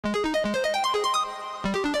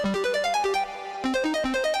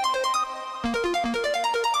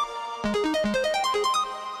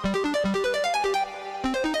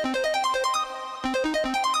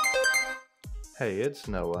it's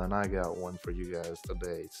Noah, and I got one for you guys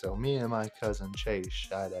today. So me and my cousin Chase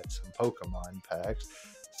shot at some Pokemon packs,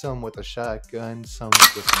 some with a shotgun, some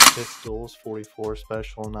with some pistols, 44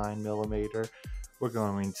 special 9mm. We're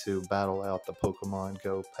going to battle out the Pokemon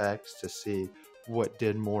Go packs to see what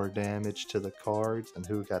did more damage to the cards and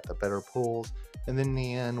who got the better pulls. And then in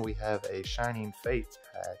the end, we have a Shining Fates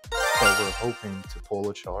pack that we're hoping to pull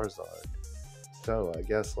a Charizard. So I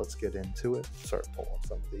guess let's get into it. Start pulling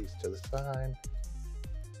some of these to the side.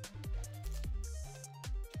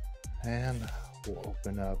 And we'll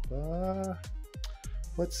open up,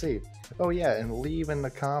 let's see. Oh yeah, and leave in the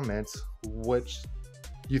comments which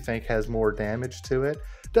you think has more damage to it.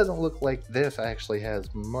 Doesn't look like this actually has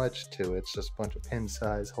much to it. It's just a bunch of pin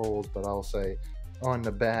size holes, but I'll say on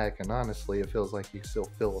the back, and honestly it feels like you still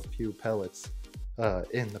fill a few pellets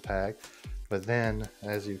in the pack. But then,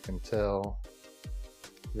 as you can tell,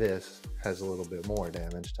 this has a little bit more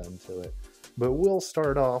damage done to it. But we'll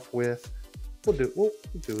start off with, we'll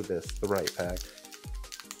do this, the right pack.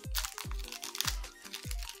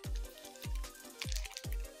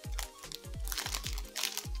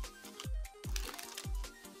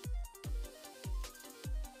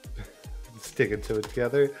 Sticking to it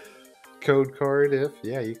together. Code card, if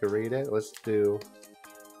you can read it. Let's do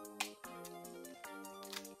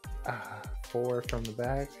 4 from the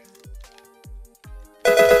back.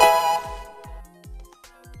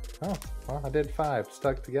 Oh, well, I did 5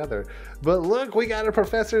 stuck together. But look, we got a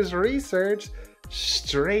professor's research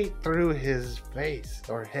straight through his face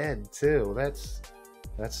or head too. That's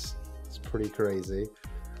pretty crazy.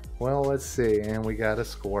 Well, let's see, and we got a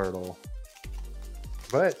Squirtle.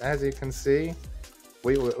 But as you can see,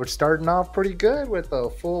 we're starting off pretty good with a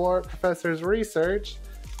full art professor's research.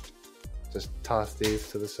 Just toss these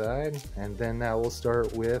to the side, and then now we'll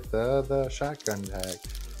start with the shotgun pack.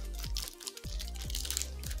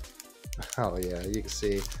 Oh yeah, you can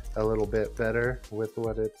see a little bit better with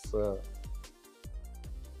what it's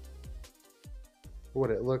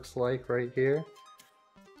what it looks like right here.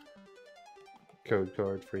 Code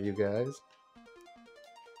card for you guys.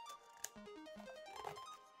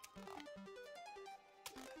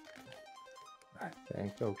 I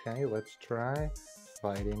think, okay, let's try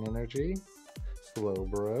Fighting Energy,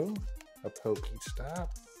 Slowbro, a Pokestop.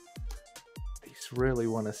 These really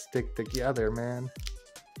want to stick together, man.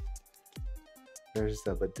 There's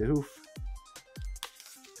the Bidoof.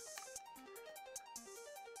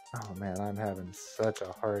 Oh man, I'm having such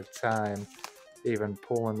a hard time even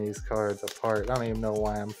pulling these cards apart. I don't even know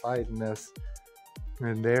why I'm fighting this.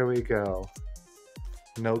 And there we go.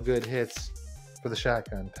 No good hits for the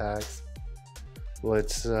shotgun packs.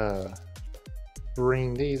 Let's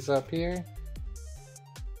bring these up here.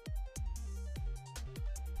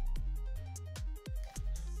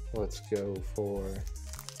 Let's go for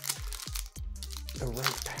the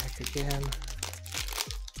right pack again.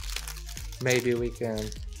 Maybe we can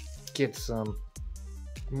get some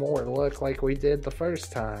more luck like we did the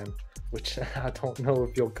first time, which I don't know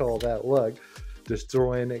if you'll call that luck,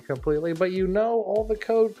 destroying it completely, but you know all the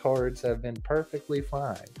code cards have been perfectly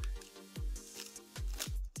fine.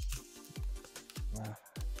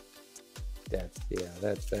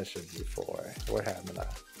 That should be 4. We're having a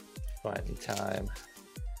fun time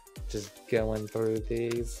just going through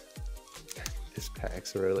these. This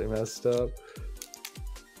pack's really messed up.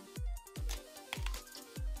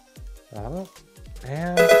 Oh,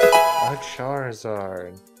 and a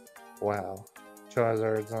Charizard. Wow.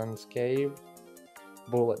 Charizard's unscathed.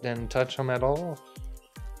 Bullet didn't touch him at all.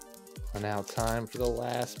 And now time for the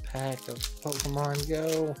last pack of Pokemon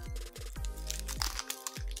Go.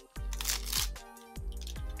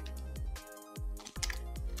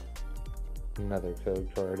 Another code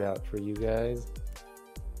card out for you guys.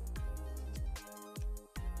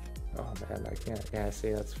 Oh man, I can't. Yeah,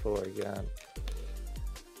 see, that's 4 again.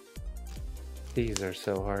 These are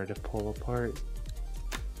so hard to pull apart.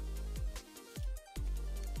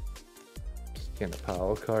 Just getting a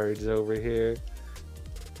pile of cards over here.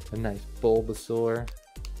 A nice Bulbasaur.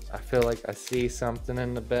 I feel like I see something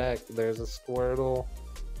in the back. There's a Squirtle.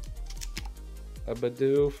 A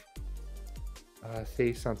Bidoof. I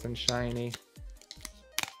see something shiny.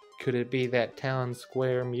 Could it be that Town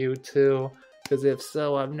Square Mewtwo? Because if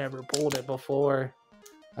so, I've never pulled it before.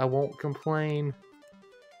 I won't complain.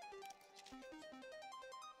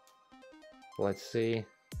 Let's see.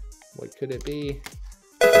 What could it be?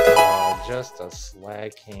 Oh, just a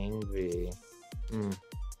Slacking V.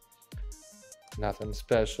 Nothing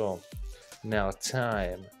special. Now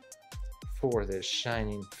time for this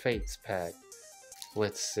Shining Fates pack.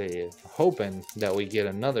 Let's see. Hoping that we get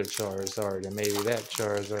another Charizard, and maybe that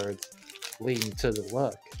Charizard's leading to the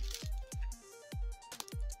luck.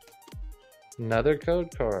 Another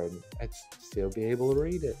code card. I'd still be able to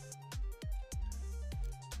read it.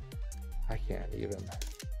 I can't even.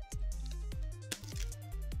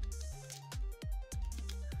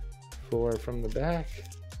 4 from the back.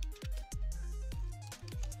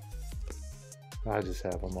 I just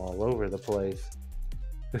have them all over the place.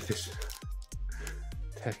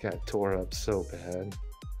 That got tore up so bad.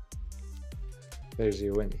 There's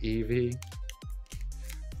you an Eevee.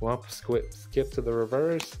 Well, skip to the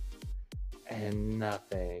reverse. And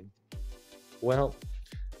nothing. Well,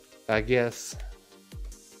 I guess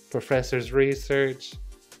Professor's research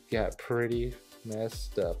got pretty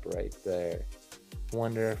messed up right there.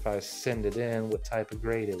 Wonder if I send it in, what type of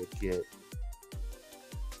grade it would get.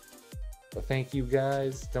 Well, thank you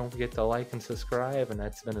guys. Don't forget to like and subscribe. And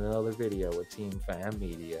that's been another video with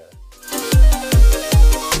TeamFamMedia.